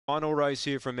Final race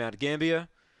here from Mt-Gambier.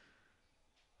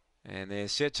 And they're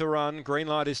set to run. Green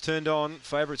light is turned on.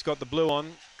 Favourite's got the blue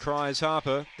on. Cries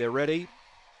Harper. They're ready.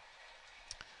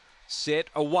 Set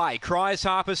away. Cries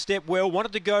Harper step well.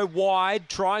 Wanted to go wide.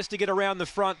 Tries to get around the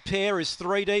front pair. Is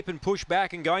 3 deep and push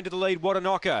back and going to the lead. What a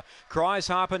knocker. Cries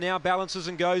Harper now balances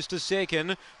and goes to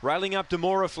second. Railing up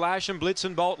Demora Flash and Blitz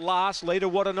and Bolt last. Leader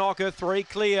What a Knocker. 3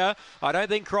 clear. I don't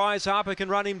think Cries Harper can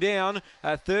run him down.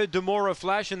 Third Demora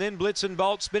Flash and then Blitz and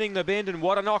Bolt spinning the bend and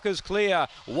What a Knocker's clear.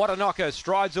 What a Knocker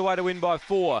strides away to win by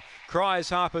 4. Cries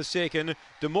Harper second.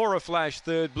 Demora Flash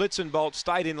third. Blitz and Bolt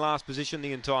stayed in last position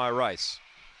the entire race.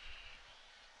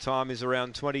 Time is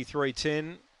around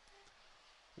 23:10.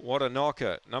 What a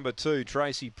Knocker. Number 2,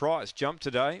 Tracy Price, jumped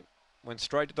today. Went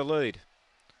straight to the lead.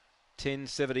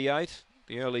 10.78.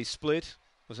 The early split.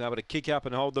 Was able to kick up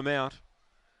and hold them out.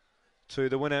 To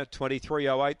the winner,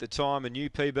 23.08 the time, a new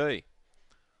PB.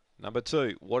 Number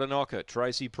 2, What a Knocker.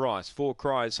 Tracy Price. 4,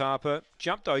 Cries Harper.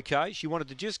 Jumped okay. She wanted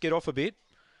to just get off a bit.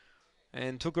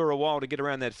 And took her a while to get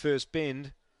around that first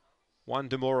bend. 1,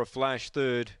 Demora Flash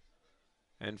third.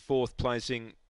 And 4th placing